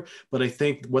each other, but I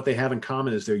think what they have in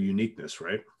common is their uniqueness,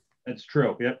 right? That's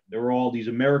true. Yep. There were all these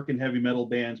American heavy metal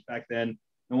bands back then.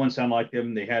 No one sounded like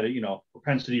them. They had a,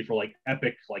 propensity for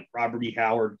epic, Robert E.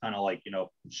 Howard, kind of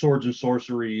swords and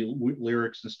sorcery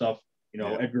lyrics and stuff,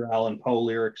 Edgar Allan Poe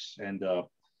lyrics. And so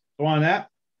on that,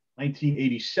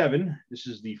 1987. This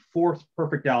is the fourth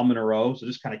perfect album in a row. So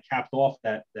this kind of capped off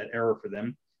that era for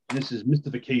them. And this is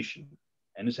Mystification.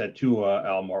 And this had two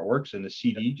album artworks, and the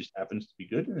CD just happens to be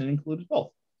good, and it included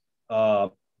both.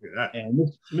 And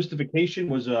this Mystification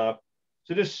was so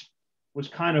this was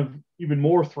kind of even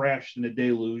more thrash than the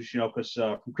Deluge, because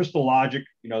from Crystal Logic,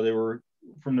 they were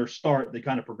from their start, they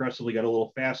kind of progressively got a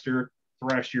little faster,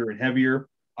 thrashier, and heavier.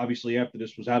 Obviously, after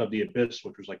this was Out of the Abyss,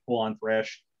 which was full on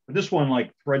thrash. But this one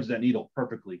threads that needle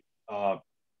perfectly.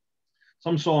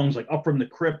 Some songs Up from the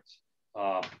Crypt.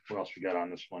 What else we got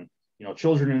on this one?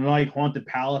 Children of the Night, Haunted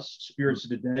Palace, Spirits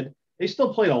of the Dead. They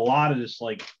still played a lot of this.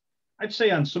 I'd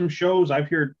say on some shows I've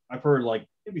heard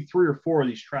maybe 3 or 4 of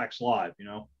these tracks live.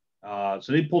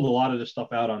 So they pulled a lot of this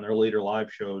stuff out on their later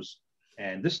live shows,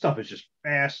 and this stuff is just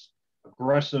fast,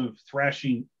 aggressive,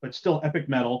 thrashing, but still epic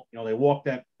metal. They walk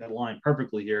that line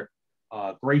perfectly here.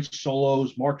 Great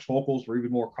solos. Mark's vocals were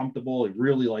even more comfortable. He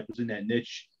really was in that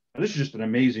niche. But this is just an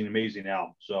amazing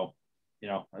album. So,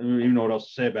 I don't even know what else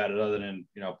to say about it other than,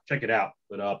 check it out.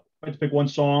 But I'd like to pick one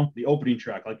song, the opening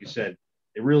track. Like you said,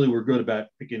 they really were good about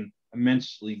picking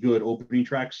immensely good opening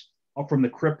tracks. Up from the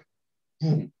Crypt,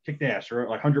 boom, kicked ass, right?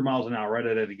 100 miles an hour right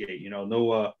out of the gate.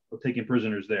 No taking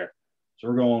prisoners there. So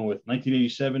we're going with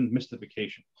 1987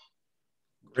 Mystification.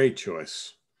 Great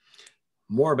choice.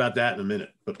 More about that in a minute.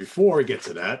 But before we get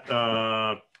to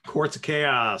that, Courts of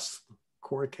Chaos.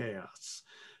 Court of Chaos.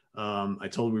 I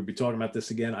told you we'd be talking about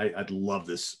this again. I'd love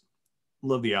this.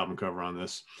 Love the album cover on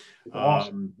this.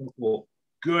 Awesome. Cool.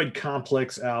 Good,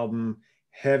 complex album,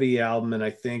 heavy album. And I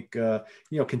think,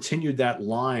 continued that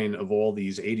line of all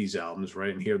these 80s albums,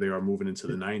 right? And here they are moving into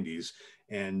the 90s.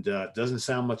 And doesn't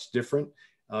sound much different.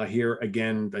 Here,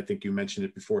 again, I think you mentioned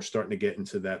it before, starting to get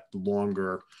into that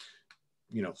longer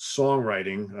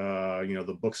songwriting.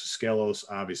 The Books of Skelos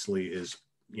obviously is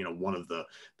one of the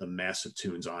massive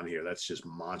tunes on here. That's just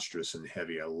monstrous and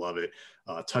heavy. I love it.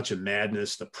 Touch of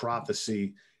Madness, The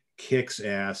Prophecy, kicks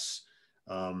ass.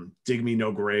 Dig Me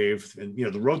No Grave, and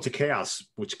The Road to Chaos,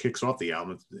 which kicks off the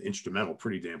album, the instrumental,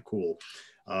 pretty damn cool.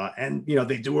 And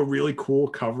they do a really cool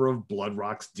cover of Blood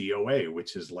Rock's DOA,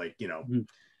 which is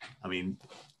I mean,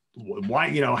 why,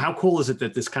 how cool is it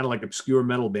that this kind of obscure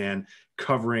metal band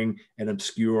covering an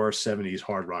obscure 70s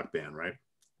hard rock band, right?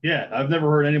 Yeah, I've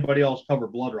never heard anybody else cover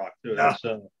Blood Rock too. That's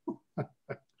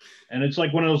and it's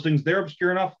one of those things. They're obscure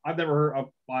enough. I've never heard of,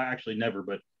 I actually never,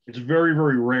 but it's very,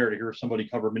 very rare to hear somebody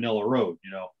cover Manilla Road.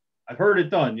 I've heard it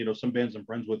done. Some bands I'm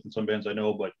friends with and some bands I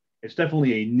know, but it's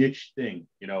definitely a niche thing.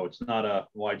 It's not a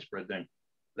widespread thing.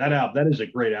 That is a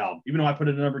great album. Even though I put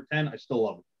it at number 10, I still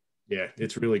love it. Yeah,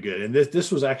 it's really good. And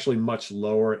this was actually much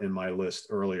lower in my list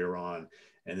earlier on.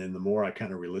 And then the more I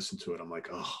kind of re-listened to it, I'm like,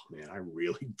 oh man, I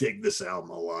really dig this album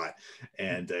a lot.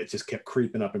 And it just kept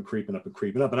creeping up and creeping up and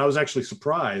creeping up. And I was actually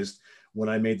surprised when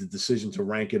I made the decision to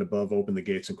rank it above Open the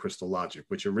Gates and Crystal Logic,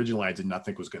 which originally I did not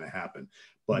think was going to happen.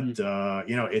 But,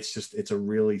 you know, it's a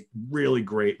really, really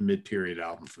great mid-period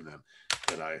album for them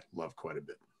that I love quite a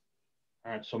bit.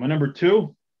 All right. So my number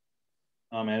 2,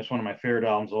 man, it's one of my favorite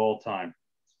albums of all time.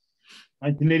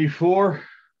 1984,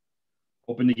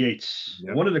 Open the Gates.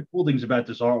 Yep. One of the cool things about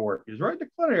this artwork is right in the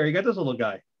corner there, you got this little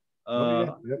guy.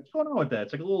 What's going on with that?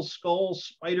 It's like a little skull,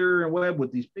 spider, and web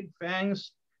with these big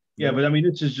fangs. Yeah, but I mean,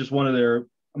 this is just one of their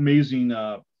amazing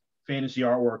fantasy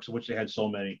artworks, of which they had so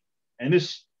many. And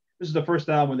this is the first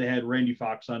album where they had Randy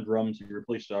Fox on drums. He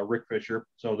replaced Rick Fisher.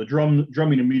 So the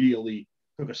drumming immediately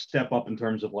took a step up in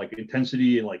terms of like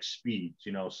intensity and like speed,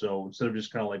 you know. So instead of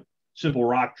just kind of like simple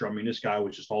rock drumming, this guy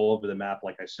was just all over the map.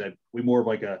 Like I said, way more of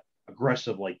like a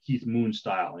aggressive, like Keith Moon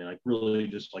style, you know, like really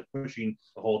just like pushing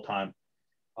the whole time.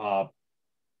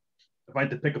 If I had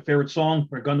to pick a favorite song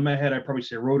or a gun to my head, I'd probably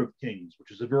say Road of Kings,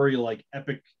 which is a very like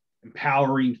epic,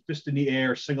 empowering, fist in the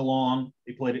air, sing along.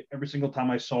 They played it every single time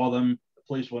I saw them. The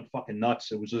place went fucking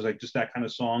nuts. It was just like just that kind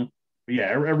of song. But yeah,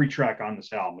 every track on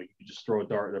this album, like, you could just throw a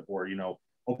dart at the board, you know,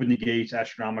 Open the Gates,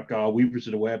 Astronomica, Weavers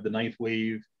of the Web, The Ninth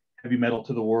Wave, Heavy Metal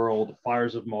to the World,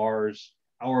 Fires of Mars,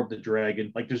 Hour of the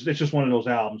Dragon. Like it's just one of those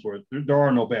albums where there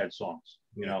are no bad songs.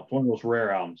 You know, it's one of those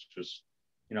rare albums. Just,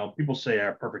 you know, people say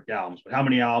are perfect albums, but how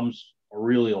many albums are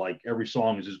really like every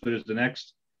song is as good as the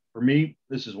next? For me,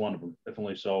 this is one of them,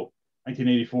 definitely. So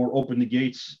 1984, Open the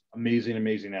Gates, amazing,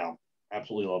 amazing album.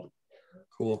 Absolutely love it.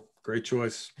 Cool. Great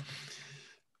choice.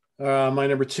 My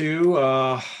number 2,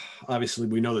 obviously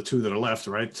we know the 2 that are left,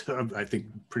 right? I think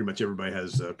pretty much everybody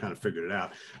has kind of figured it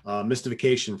out.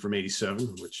 Mystification from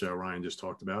 87, which Ryan just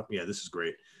talked about. Yeah, this is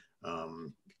great.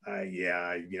 You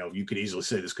know, you could easily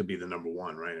say this could be the number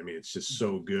 1, right? I mean, it's just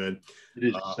so good. It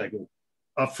is just that good.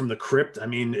 Up from the Crypt. I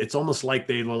mean, it's almost like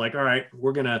they were like, all right,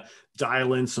 we're going to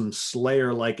dial in some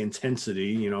Slayer-like intensity,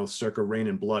 you know, circa Rain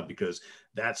and Blood, because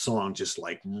that song just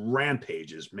like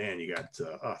rampages. Man, you got,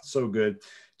 so good.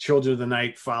 Children of the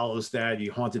Night follows that.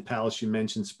 You Haunted Palace, you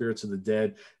mentioned Spirits of the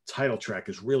Dead. Title track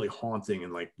is really haunting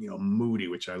and like, you know, moody,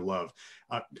 which I love.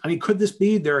 I mean, could this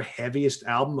be their heaviest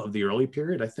album of the early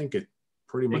period? I think it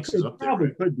pretty much is up there.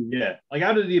 Probably could be, yeah. Like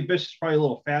Out of the Abyss is probably a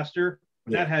little faster,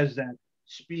 but that has that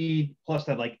speed plus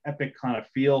that like epic kind of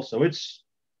feel. So it's,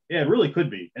 yeah, it really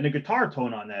could be. And the guitar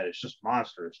tone on that is just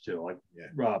monstrous too. Like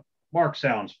Mark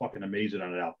sounds fucking amazing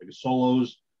on it out. Like the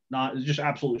solos, it's just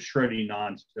absolutely shreddy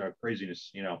craziness,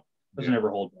 you know, doesn't ever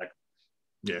hold back.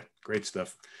 Yeah, great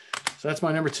stuff. So that's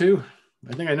my number 2.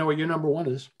 I think I know what your number 1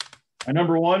 is. My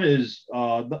number 1 is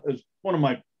one of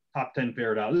my top 10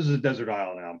 favorite albums. This is a Desert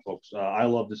Island album, folks. I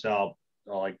love this album.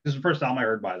 Like this is the first album I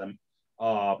heard by them.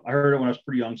 I heard it when I was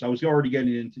pretty young, so I was already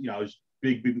getting into, you know, I was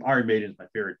big Iron Maiden is my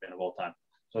favorite band of all time.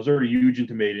 So I was already huge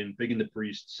into Maiden, big into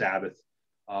Priest, Sabbath.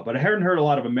 But I hadn't heard a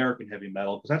lot of American heavy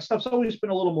metal because that stuff's always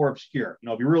been a little more obscure. You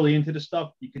know, if you're really into this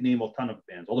stuff, you can name a ton of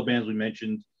bands. All the bands we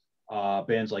mentioned,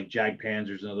 bands like Jag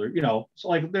Panzers and other, you know, so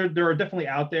like they're definitely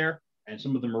out there, and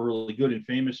some of them are really good and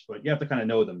famous, but you have to kind of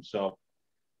know them. So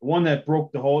the one that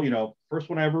broke the whole, you know, first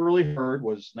one I ever really heard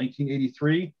was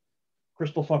 1983,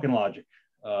 Crystal fucking Logic.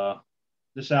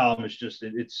 This album is just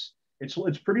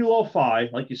it's pretty lo-fi,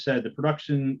 like you said. The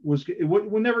production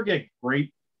would never get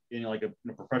great in like in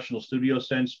a professional studio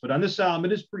sense, but on this album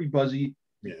it is pretty buzzy.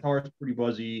 The guitar is pretty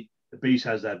buzzy. The bass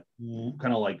has that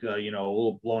kind of like you know, a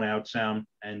little blown out sound,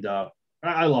 and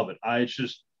I love it. I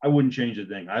wouldn't change a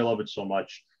thing. I love it so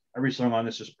much. Every song on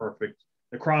this is perfect.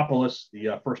 The Acropolis,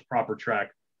 the first proper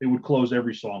track, they would close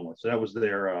every song with. So that was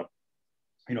their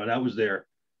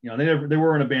you know, they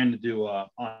weren't a band to do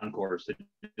encores. They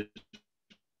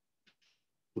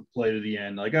would play to the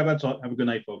end. Like, that's all. Have a good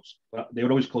night, folks. But they would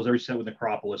always close every set with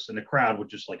Necropolis, and the crowd would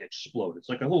just like explode. It's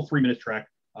like a little 3-minute track.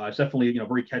 It's definitely, you know,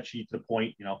 very catchy, to the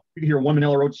point. You know, you can hear one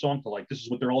Manilla Road song to like, this is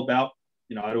what they're all about.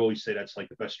 You know, I'd always say that's like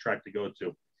the best track to go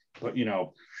to. But you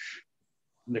know,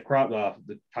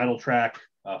 the title track,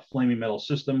 Flaming Metal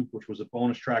System, which was a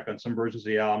bonus track on some versions of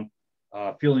the album.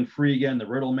 Feeling Free Again, The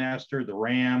Riddle Master, The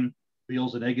Ram,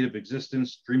 Feels a Negative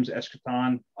Existence, Dreams of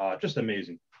Eschaton, just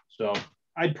amazing. So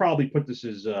I'd probably put this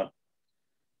as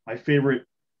my favorite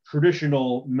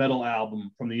traditional metal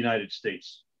album from the United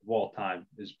States of all time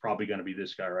is probably going to be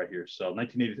this guy right here. So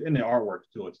 1980, and the artwork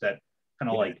too. It's that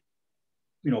kind of like,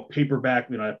 you know, paperback,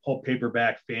 you know, pulp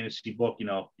paperback fantasy book. You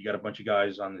know, you got a bunch of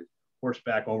guys on the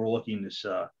horseback overlooking this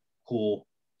cool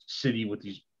city with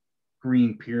these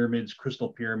green pyramids, crystal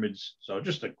pyramids. So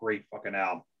just a great fucking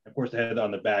album. Of course, they had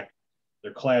on the back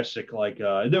their classic, like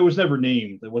there was never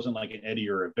named. There wasn't like an Eddie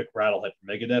or a Vic Rattlehead from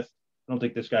Megadeth. I don't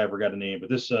think this guy ever got a name, but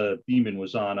this Beeman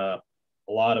was on a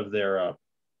lot of their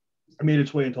made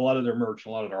its way into a lot of their merch,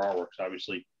 and a lot of their artworks.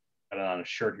 Obviously, got it on a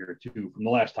shirt here too from the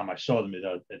last time I saw them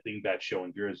at that Dingbat show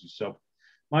in Jersey. So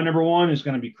my number one is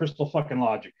going to be Crystal fucking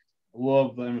Logic. I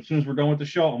love them. As soon as we're done with the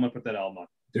show, I'm going to put that album on.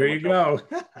 There you go.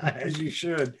 As you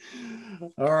should.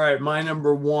 All right. My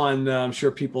number one, I'm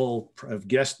sure people have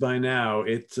guessed by now.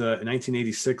 It's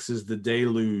 1986 is The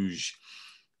Deluge.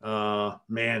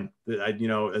 Man,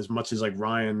 as much as like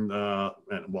Ryan,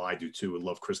 and well, I do too, would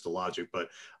love Crystal Logic, but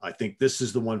I think this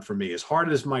is the one for me. As hard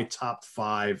as my top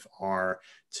five are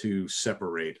to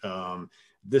separate,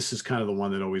 this is kind of the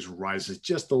one that always rises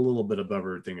just a little bit above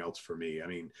everything else for me. I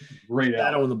mean, great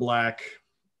Shadow in the Black,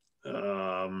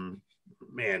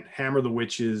 man, Hammer the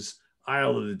Witches,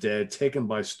 Isle of the Dead, Taken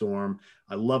by Storm.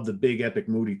 I love the big epic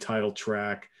moody title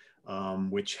track,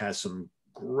 which has some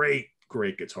great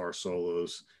guitar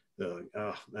solos.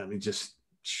 I mean,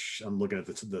 I'm looking at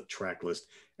the track list.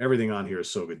 Everything on here is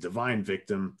so good. Divine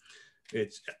Victim.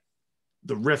 It's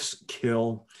the riffs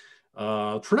kill.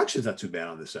 Production's not too bad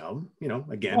on this album.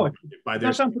 Again, by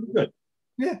their sound pretty good.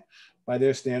 Yeah, by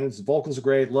their standards. The vocals are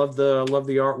great. Love the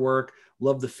artwork.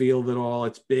 Love the feel of it all.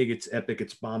 It's big, it's epic,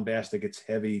 it's bombastic, it's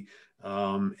heavy.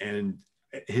 And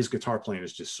his guitar playing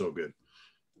is just so good.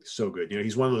 So good.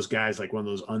 He's one of those guys, like one of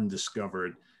those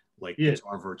undiscovered, like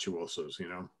guitar virtuosos,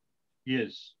 He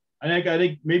is. I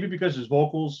think maybe because his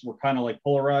vocals were kind of like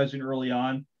polarizing early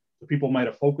on, so people might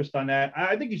have focused on that.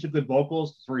 I think he's a good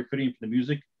vocalist. It's very fitting for the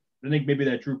music. I think maybe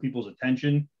that drew people's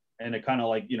attention, and it kind of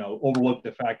like, overlooked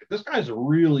the fact that this guy's a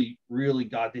really, really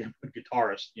goddamn good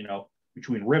guitarist,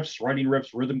 between riffs, writing riffs,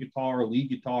 rhythm guitar, lead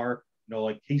guitar,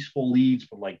 like tasteful leads,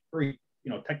 but like very,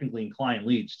 technically inclined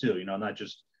leads too, not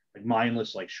just like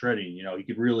mindless, like shredding, he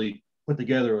could really put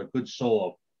together a good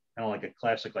solo, kind of like a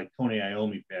classic, like Tony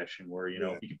Iommi fashion where, you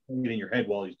can play it in your head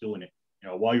while he's doing it,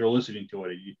 while you're listening to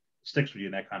it, it sticks with you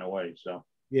in that kind of way. So.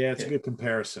 Yeah, it's a good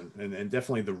comparison. And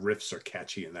definitely the riffs are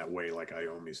catchy in that way, like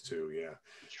Iommi's too. Yeah.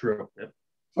 It's true. Yep.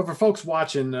 But for folks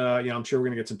watching, I'm sure we're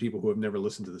going to get some people who have never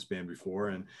listened to this band before.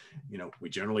 And, we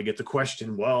generally get the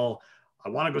question, well, I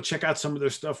want to go check out some of their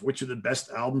stuff. Which are the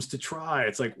best albums to try?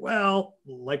 It's like, well,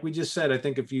 like we just said, I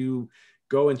think if you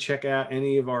go and check out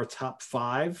any of our top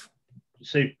five,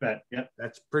 safe bet. Yeah.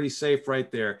 That's pretty safe right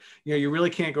there. You really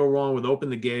can't go wrong with Open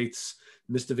the Gates,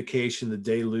 Mystification, The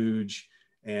Deluge,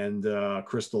 and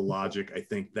Crystal Logic. I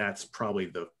think that's probably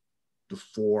the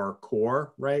four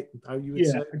core, right? How you would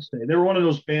say? I'd say they were one of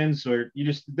those bands where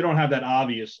they don't have that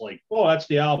obvious like, oh, that's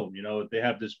the album. They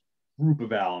have this group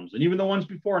of albums, and even the ones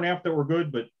before and after were good.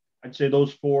 But I'd say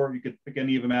those four, you could pick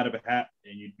any of them out of a hat,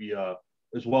 and you'd be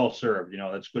as well served.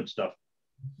 That's good stuff.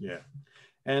 Yeah,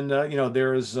 and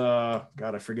there's God,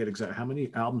 I forget exactly how many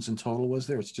albums in total was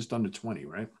there. It's just under 20,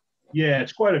 right? Yeah,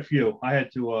 it's quite a few. I had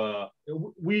to.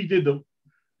 We did the.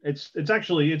 It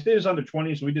is under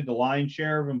 20, so we did the lion's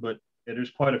share of them, but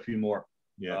there's quite a few more.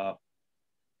 Yeah.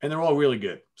 And they're all really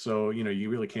good. So, you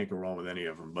really can't go wrong with any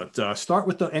of them. But start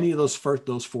with any of those four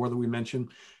that we mentioned.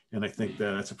 And I think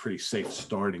that's a pretty safe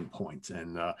starting point.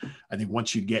 And I think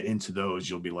once you get into those,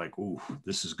 you'll be like, ooh,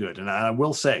 this is good. And I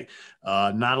will say,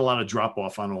 not a lot of drop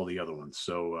off on all the other ones.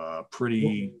 So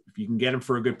if you can get them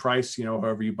for a good price,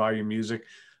 however you buy your music,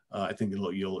 I think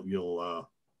it'll be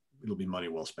money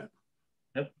well spent.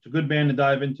 Yep. It's a good band to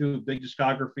dive into, big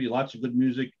discography, lots of good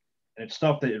music. And it's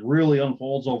stuff that it really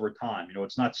unfolds over time.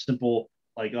 It's not simple,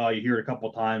 like, oh, you hear it a couple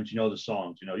of times, the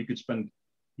songs. You could spend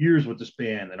years with this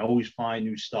band and always find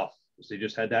new stuff because they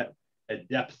just had that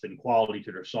depth and quality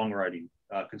to their songwriting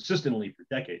consistently for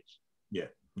decades. Yeah,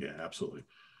 absolutely.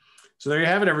 So there you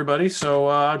have it, everybody.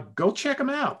 So go check them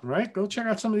out, right? Go check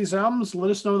out some of these albums.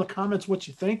 Let us know in the comments what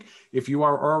you think. If you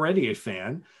are already a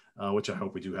fan, which I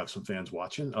hope we do have some fans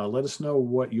watching, let us know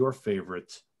what your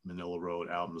favorite Manilla Road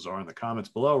albums are in the comments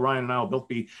below. Ryan and I will both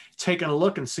be taking a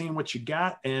look and seeing what you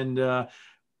got. And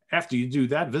after you do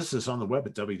that, visit us on the web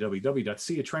at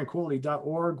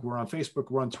www.seaoftranquility.org. We're on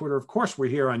Facebook. We're on Twitter. Of course, we're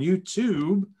here on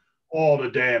YouTube. All the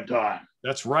damn time.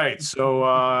 That's right.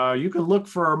 So you can look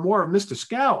for more of Mr.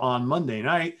 Skow on Monday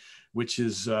night, which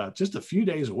is just a few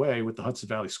days away with the Hudson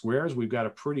Valley Squares. We've got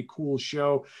a pretty cool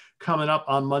show coming up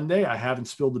on Monday. I haven't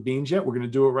spilled the beans yet. We're going to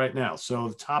do it right now. So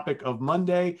the topic of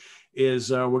Monday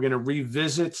is we're going to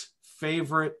revisit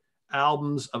favorite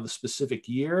albums of a specific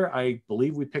year. I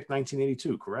believe we picked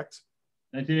 1982, correct?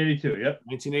 1982, yep.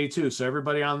 1982. So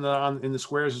everybody in the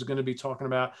squares is going to be talking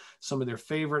about some of their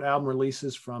favorite album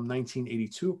releases from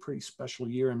 1982. A pretty special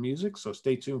year in music. So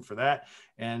stay tuned for that.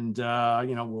 And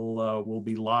we'll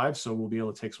be live, so we'll be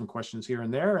able to take some questions here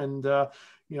and there, and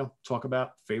talk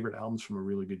about favorite albums from a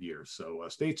really good year. So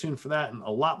stay tuned for that, and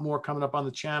a lot more coming up on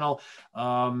the channel.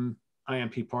 I am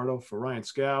Pete Pardo for Ryan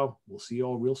Skow. We'll see you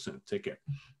all real soon. Take care.